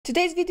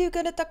Today's video is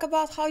going to talk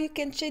about how you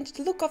can change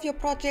the look of your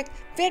project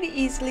very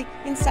easily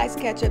inside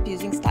SketchUp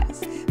using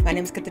styles. My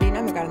name is Katarina,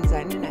 I'm a garden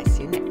designer, and I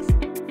see you next.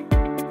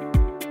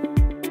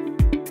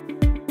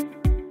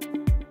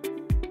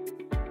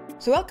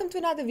 So welcome to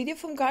another video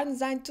from Garden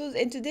Design Tools,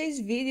 and today's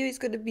video is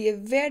going to be a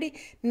very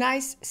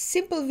nice,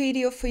 simple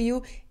video for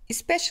you,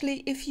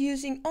 especially if you're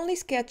using only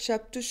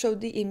SketchUp to show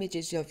the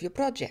images of your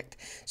project.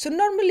 So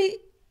normally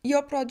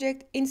your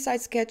project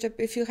inside SketchUp,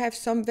 if you have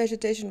some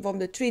vegetation from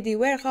the 3D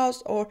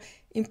warehouse or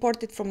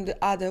imported from the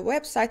other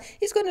website,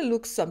 is going to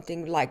look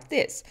something like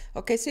this.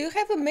 Okay, so you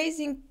have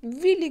amazing,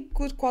 really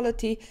good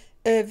quality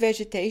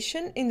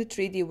vegetation in the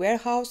 3D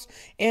warehouse,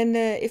 and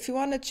if you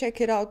want to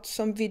check it out,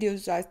 some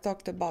videos I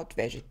talked about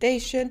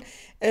vegetation.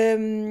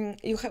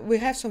 We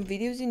have some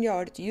videos in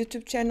your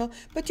YouTube channel,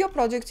 but your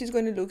project is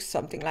going to look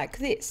something like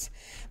this.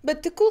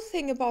 But the cool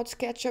thing about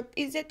SketchUp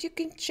is that you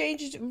can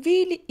change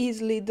really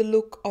easily the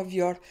look of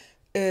your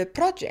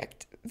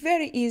project.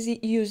 Very easy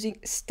using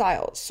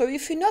styles. So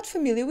if you're not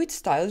familiar with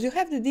styles, you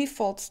have the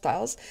default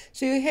styles.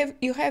 So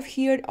you have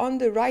here on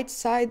the right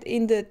side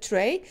in the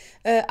tray.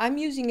 I'm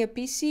using a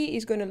PC.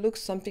 It's going to look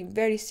something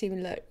very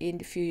similar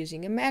if you're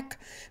using a Mac.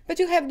 But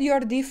you have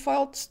your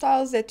default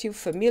styles that you're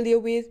familiar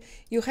with.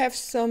 You have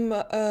some,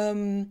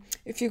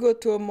 if you go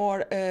to a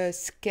more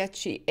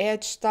sketchy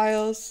edge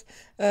styles,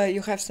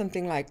 you have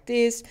something like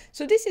this.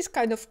 So this is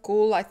kind of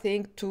cool, I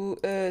think, to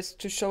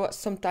show us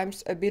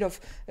sometimes a bit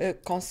of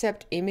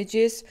concept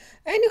images.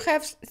 And you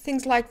have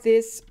things like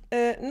this.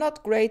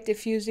 Not great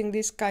if using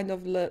this kind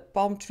of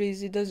palm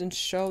trees. It doesn't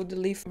show the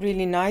leaf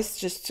really nice,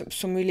 just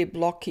some really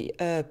blocky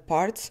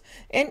parts.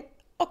 And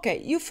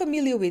okay, you're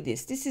familiar with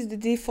this. This is the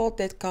default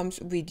that comes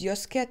with your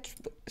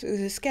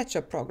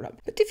SketchUp program.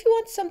 But if you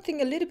want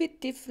something a little bit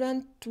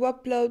different to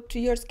upload to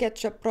your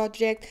SketchUp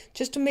project,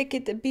 just to make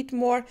it a bit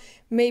more,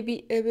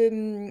 maybe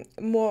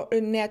more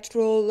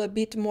natural, a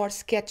bit more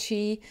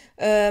sketchy,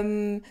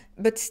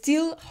 but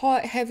still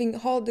having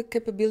all the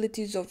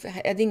capabilities of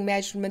adding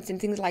measurements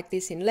and things like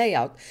this in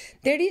layout,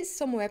 there are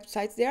some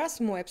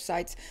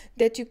websites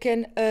that you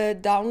can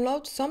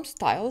download some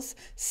styles,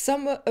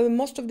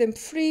 most of them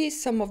free,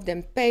 some of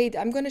them paid.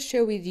 I'm going to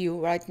share with you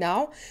right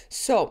now.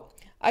 So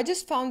I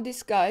just found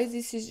this guy.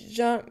 This is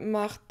Jean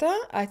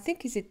Martin, I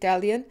think he's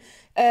Italian,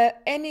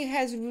 and he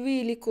has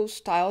really cool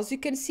styles. You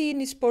can see in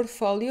his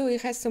portfolio he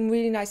has some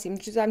really nice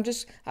images.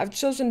 I've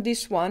chosen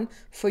this one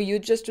for you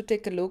just to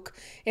take a look,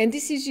 and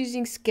this is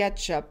using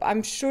SketchUp.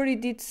 I'm sure he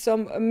did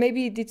some,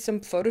 maybe he did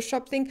some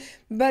Photoshop thing,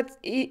 but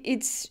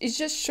it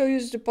just shows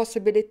you the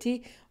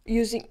possibility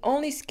using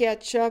only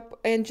SketchUp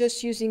and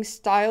just using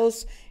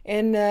styles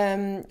and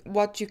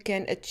what you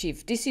can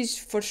achieve. This is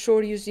for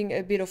sure using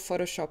a bit of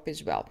Photoshop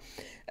as well.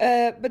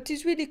 But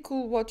it's really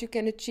cool what you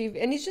can achieve,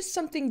 and it's just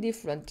something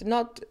different,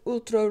 not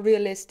ultra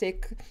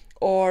realistic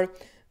or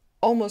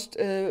almost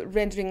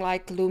rendering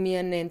like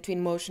Lumion and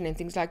Twinmotion and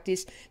things like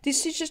this.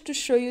 This is just to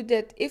show you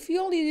that if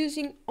you're only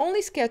using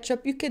only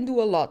SketchUp, you can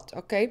do a lot,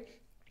 okay?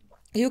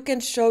 You can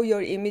show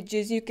your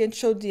images, you can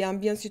show the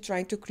ambience you're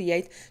trying to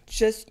create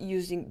just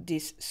using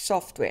this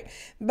software.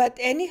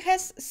 And it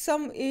has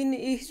some,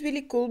 it's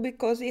really cool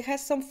because it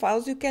has some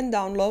files you can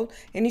download,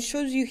 and it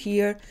shows you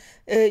here.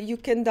 You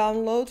can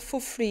download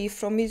for free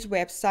from his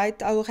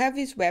website. I will have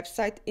his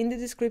website in the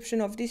description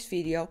of this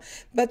video,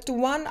 but the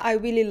one I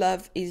really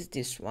love is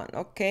this one,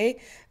 okay?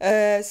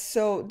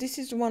 So this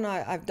is the one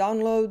I've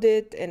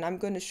downloaded, and I'm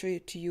going to show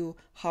to you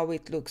how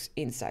it looks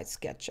inside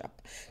SketchUp.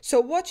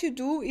 So what you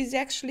do is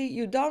actually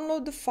you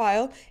download the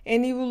file,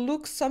 and it will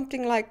look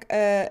something like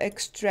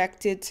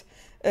extracted,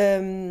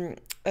 a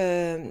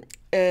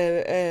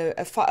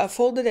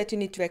folder that you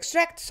need to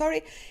extract,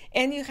 sorry,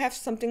 and you have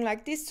something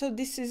like this. So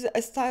this is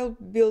a style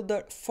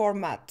builder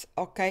format,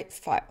 okay,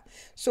 file.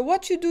 So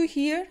what you do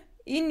here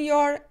in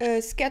your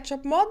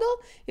SketchUp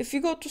model, if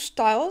you go to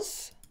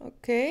styles,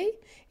 okay,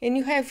 and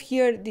you have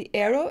here the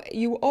arrow,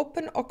 you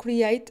open or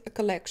create a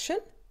collection.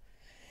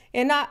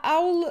 And I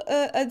will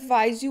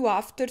advise you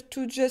after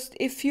to just,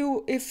 if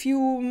you're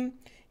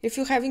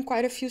having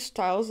quite a few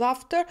styles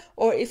after,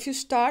 or if you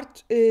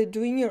start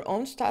doing your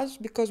own styles,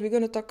 because we're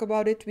going to talk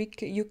about it,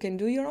 you can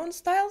do your own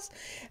styles,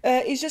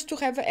 is just to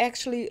have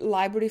actually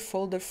library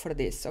folder for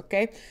this,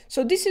 okay?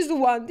 So this is the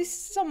one, this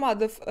is some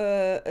other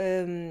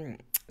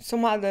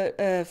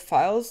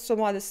files,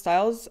 some other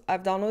styles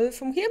I've downloaded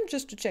from him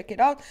just to check it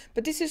out,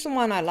 but this is the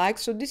one I like.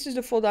 So this is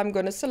the folder I'm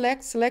going to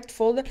select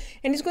folder,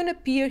 and it's going to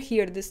appear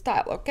here the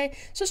style, okay?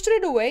 So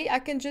straight away I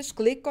can just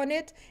click on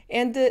it,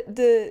 and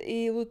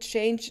it will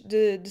change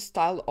the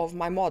style of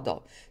my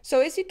model.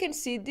 So as you can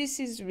see, this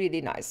is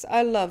really nice.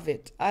 I love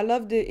it. I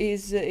love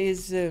this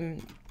is a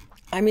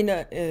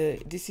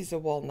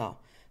wall now.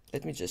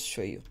 Let me just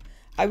show you.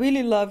 I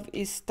really love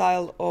his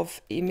style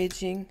of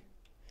imaging.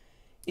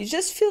 It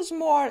just feels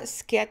more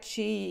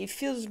sketchy. It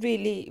feels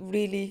really,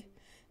 really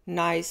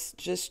nice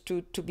just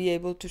to be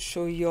able to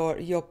show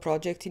your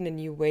project in a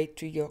new way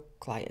to your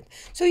client.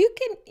 So you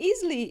can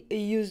easily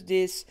use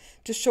this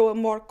to show a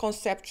more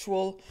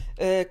conceptual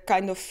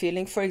kind of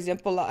feeling. For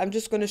example, I'm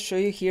just going to show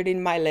you here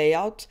in my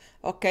layout.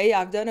 Okay,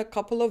 I've done a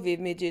couple of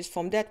images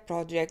from that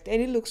project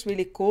and it looks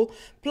really cool.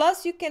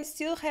 Plus you can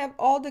still have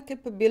all the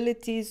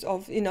capabilities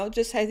of, you know,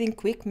 just adding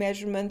quick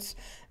measurements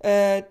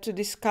to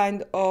this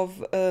kind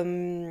of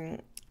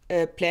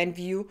plan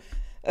view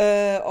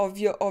of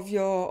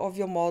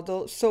your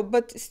model. So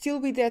but still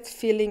with that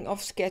feeling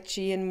of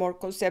sketchy and more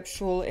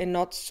conceptual and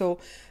not so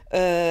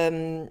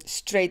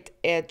straight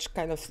edge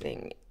kind of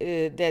thing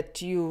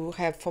that you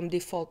have from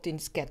default in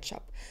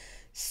SketchUp.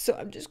 So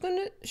I'm just going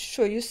to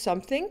show you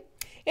something.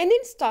 And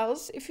in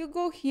styles, if you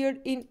go here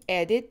in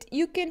edit,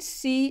 you can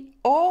see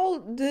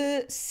all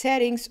the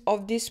settings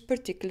of this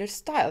particular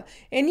style,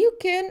 and you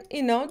can,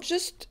 you know,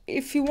 just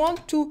if you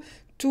want to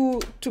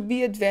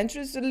be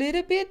adventurous a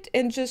little bit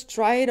and just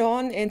try it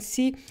on and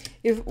see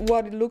if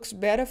what looks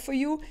better for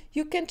you,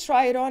 you can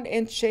try it on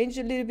and change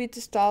a little bit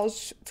the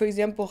styles. For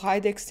example,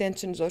 hide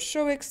extensions or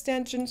show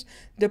extensions.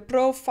 The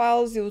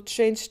profiles, it will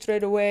change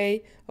straight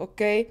away.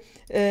 Okay,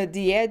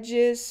 the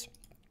edges,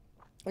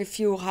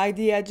 if you hide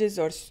the edges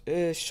or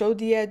show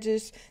the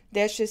edges,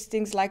 dashes,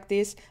 things like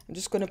this. I'm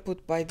just going to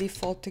put by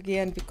default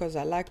again because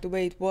I like the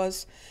way it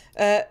was.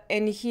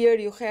 And here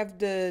you have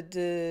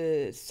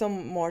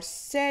some more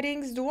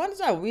settings. The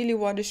ones I really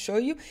want to show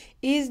you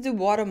is the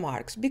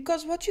watermarks,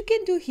 because what you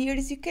can do here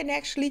is you can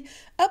actually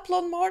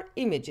upload more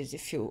images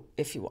if you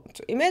want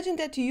to. Imagine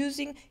that you're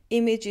using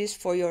images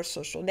for your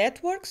social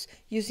networks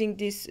using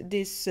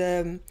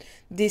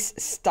this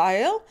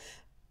style.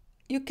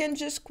 You can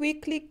just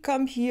quickly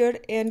come here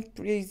and,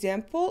 for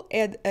example,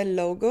 add a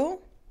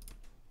logo.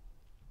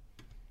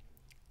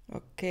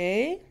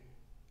 Okay,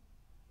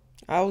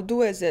 I'll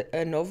do as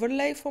an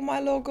overlay for my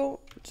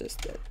logo,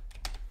 just that.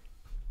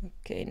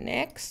 Okay,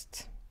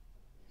 next.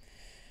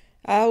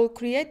 I'll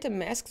create a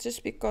mask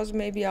just because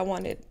maybe I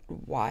want it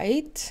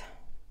white.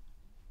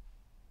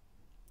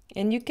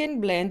 And you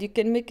can blend, you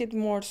can make it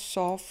more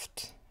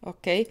soft.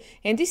 Okay,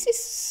 and this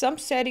is some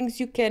settings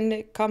you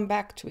can come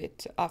back to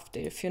it after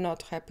if you're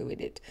not happy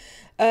with it.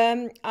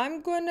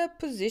 I'm gonna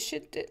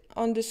position it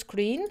on the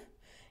screen,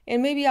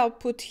 and maybe I'll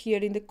put here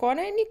in the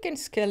corner, and you can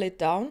scale it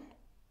down.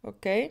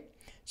 Okay,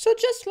 so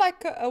just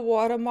like a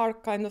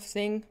watermark kind of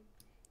thing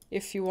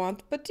if you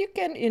want, but you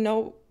can, you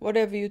know,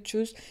 whatever you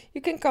choose.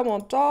 You can come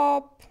on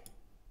top.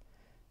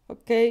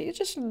 Okay, you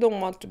just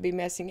don't want to be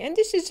messing. And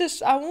this is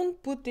just, I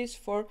won't put this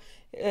for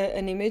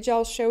an image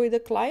I'll share with a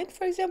client.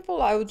 For example,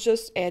 I would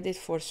just add it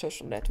for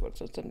social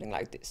networks or something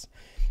like this.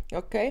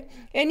 Okay,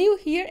 and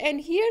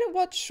here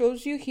what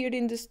shows you here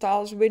in the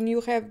styles, when you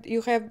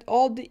have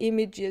all the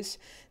images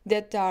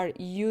that are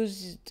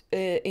used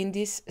in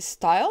this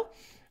style,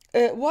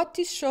 what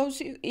this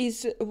shows you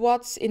is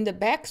what's in the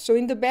back. So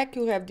in the back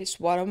you have this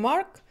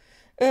watermark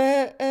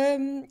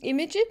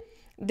image.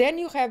 Then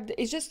you have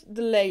it's just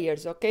the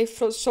layers. Okay,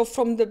 so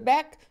from the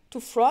back to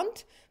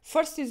front,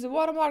 first is the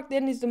watermark,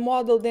 then is the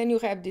model, then you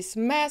have this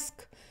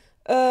mask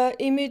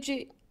image,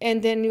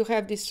 and then you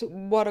have this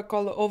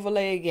watercolor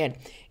overlay again.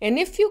 And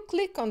if you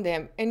click on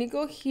them and you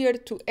go here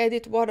to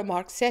edit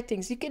watermark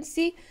settings, you can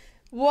see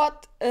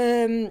what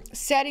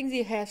settings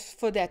it has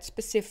for that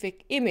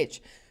specific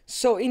image.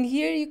 So in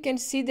here you can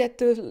see that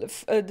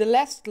the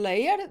last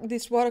layer,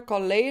 this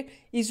watercolor layer,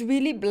 is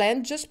really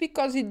blend just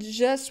because it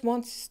just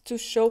wants to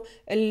show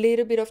a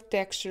little bit of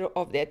texture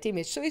of that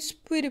image. So it's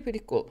pretty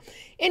cool.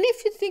 And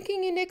if you're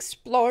thinking in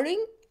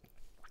exploring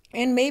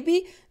and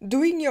maybe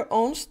doing your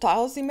own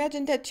styles,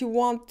 imagine that you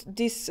want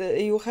this,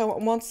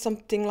 want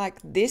something like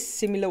this,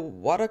 similar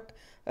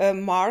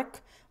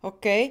watermark.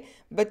 Okay,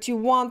 but you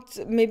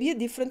want maybe a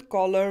different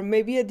color,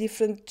 maybe a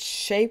different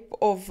shape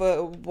of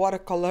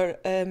watercolor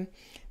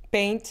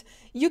paint.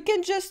 You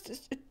can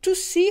just to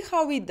see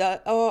how we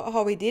did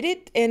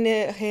it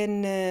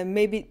and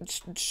maybe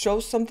show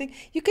something.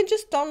 You can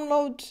just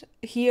download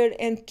here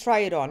and try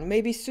it on.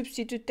 Maybe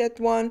substitute that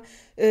one,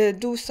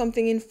 do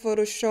something in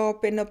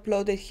Photoshop and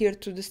upload it here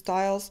to the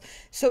styles.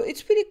 So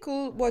it's pretty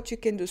cool what you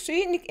can do. So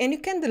you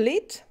can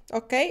delete,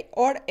 okay,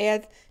 or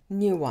add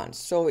new ones.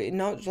 So you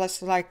know,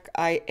 just like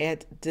I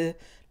add the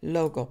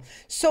logo.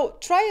 So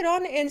try it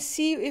on and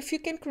see if you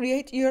can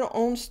create your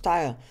own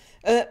style.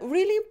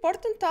 Really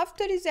important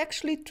after is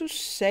actually to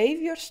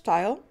save your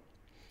style.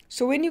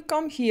 So when you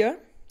come here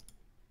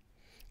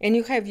and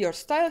you have your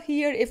style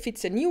here, if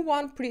it's a new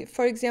one,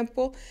 for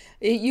example,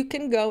 you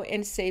can go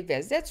and save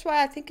as. That's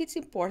why I think it's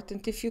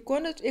important, if you're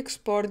going to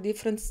explore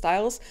different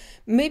styles,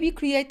 maybe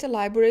create a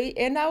library,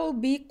 and I will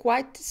be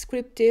quite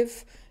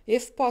descriptive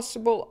if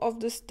possible of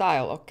the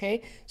style.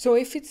 Okay, so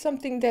if it's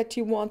something that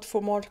you want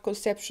for more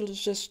conceptual,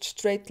 just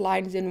straight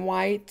lines and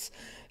white,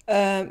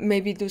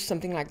 maybe do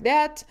something like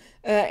that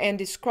and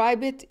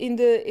describe it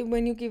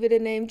when you give it a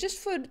name, just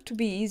for it to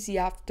be easy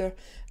after.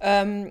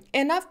 And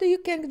after you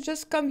can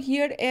just come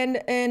here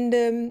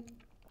and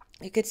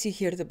you can see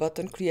here the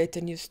button create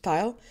a new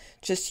style,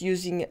 just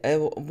using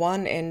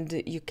one,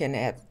 and you can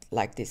add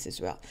like this as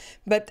well.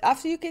 But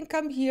after, you can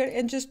come here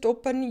and just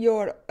open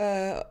your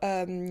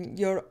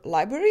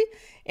library,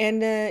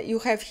 and you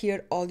have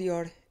here all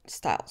your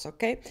styles.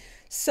 Okay,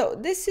 so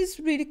this is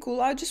really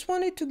cool. I just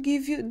wanted to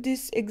give you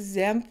these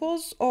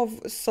examples of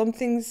some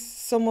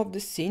of the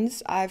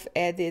scenes I've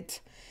added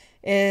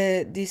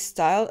this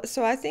style.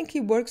 So I think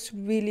it works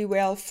really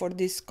well for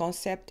these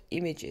concept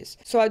images.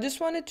 So I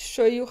just wanted to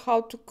show you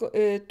how to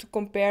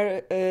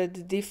compare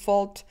the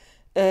default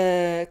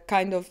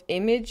kind of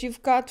image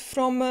you've got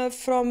from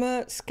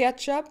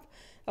SketchUp.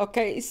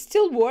 Okay, it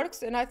still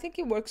works, and I think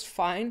it works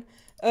fine.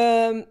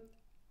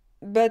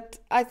 But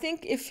I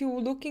think if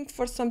you're looking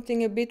for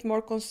something a bit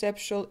more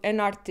conceptual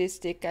and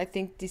artistic, I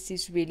think this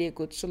is really a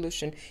good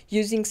solution,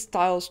 using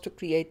styles to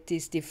create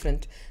these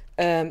different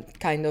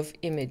kind of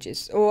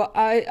images. Oh,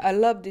 I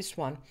love this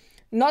one.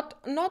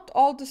 Not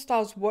all the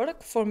styles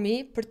work for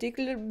me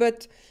particularly,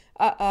 but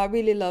I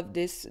really love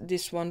this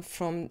one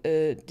from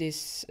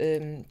this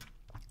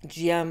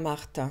Jean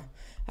Martin,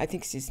 I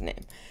think is his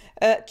name.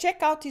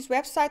 Check out his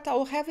website. I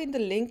will have in the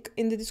link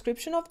in the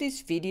description of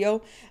this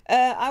video.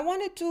 I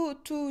wanted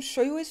to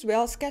show you as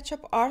well,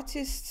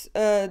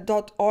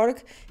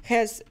 SketchUpartists.org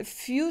has a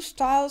few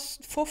styles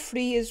for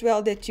free as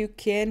well that you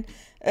can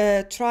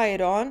try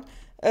it on.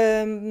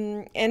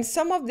 And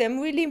some of them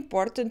really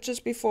important.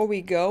 Just before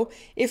we go,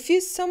 if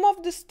some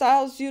of the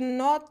styles you're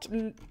not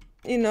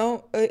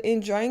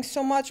enjoying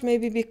so much,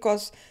 maybe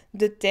because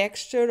the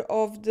texture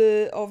of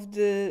the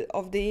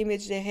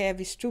image they have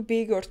is too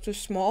big or too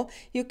small,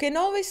 you can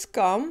always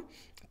come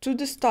to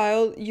the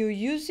style you're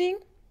using,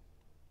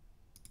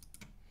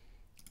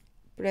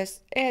 press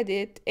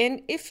edit,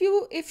 and if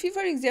you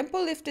for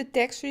example, if the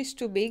texture is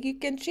too big, you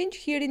can change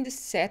here in the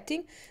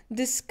setting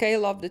the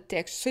scale of the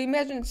texture. So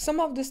imagine some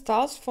of the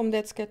styles from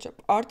that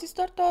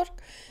SketchUpartists.org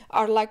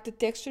are like, the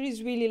texture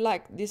is really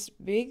like this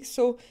big.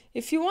 So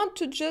if you want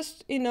to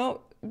just do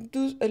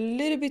a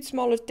little bit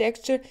smaller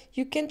texture,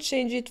 you can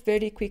change it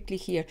very quickly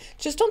here.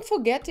 Just don't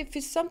forget, if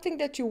it's something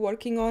that you're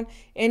working on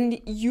and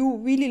you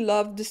really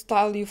love the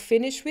style you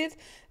finish with,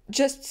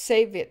 just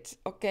save it.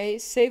 Okay,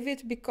 save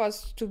it,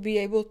 because to be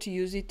able to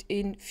use it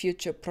in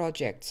future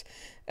projects.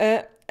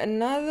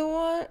 Another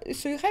one,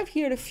 so you have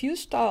here a few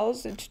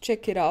styles to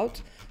check it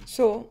out.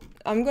 So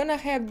I'm gonna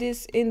have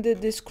this in the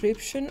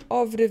description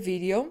of the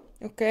video.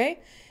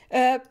 Okay,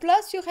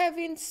 plus you have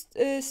in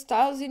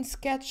styles in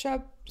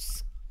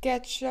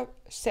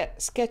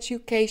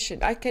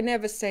Sketchucation. I can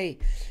never say,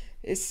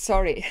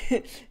 sorry,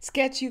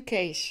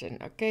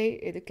 Sketchucation. Okay,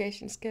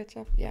 education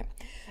SketchUp, yeah.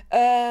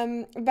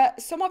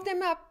 But some of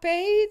them are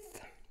paid,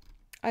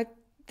 I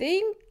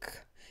think,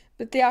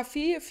 but they are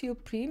a few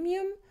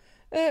premium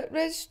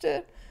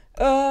registered.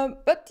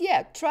 But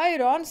yeah, try it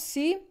on,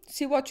 see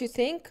what you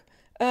think.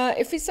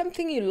 If it's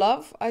something you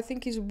love, I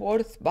think it's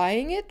worth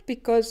buying it,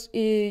 because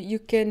you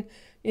can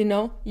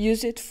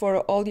use it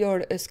for all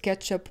your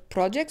SketchUp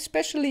projects,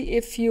 especially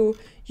if you're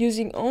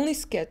using only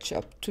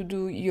SketchUp to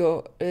do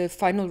your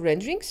final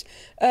renderings.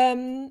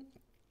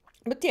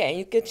 But yeah,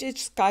 you can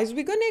change guys.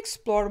 We're going to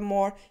explore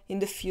more in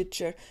the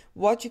future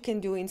what you can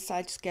do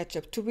inside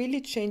SketchUp to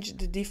really change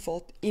the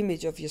default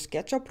image of your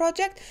SketchUp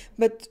project.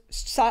 But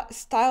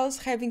styles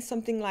having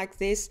something like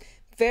this,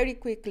 very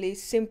quickly,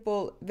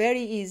 simple,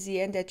 very easy,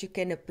 and that you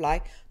can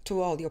apply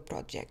to all your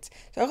projects.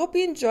 So I hope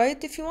you enjoy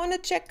it. If you want to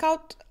check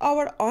out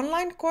our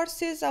online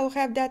courses, I'll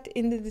have that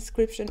in the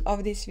description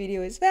of this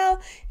video as well.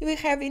 We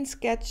have in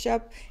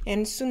SketchUp,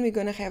 and soon we're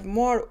going to have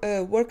more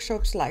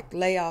workshops like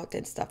layout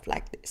and stuff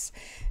like this.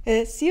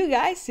 See you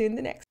guys in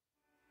the next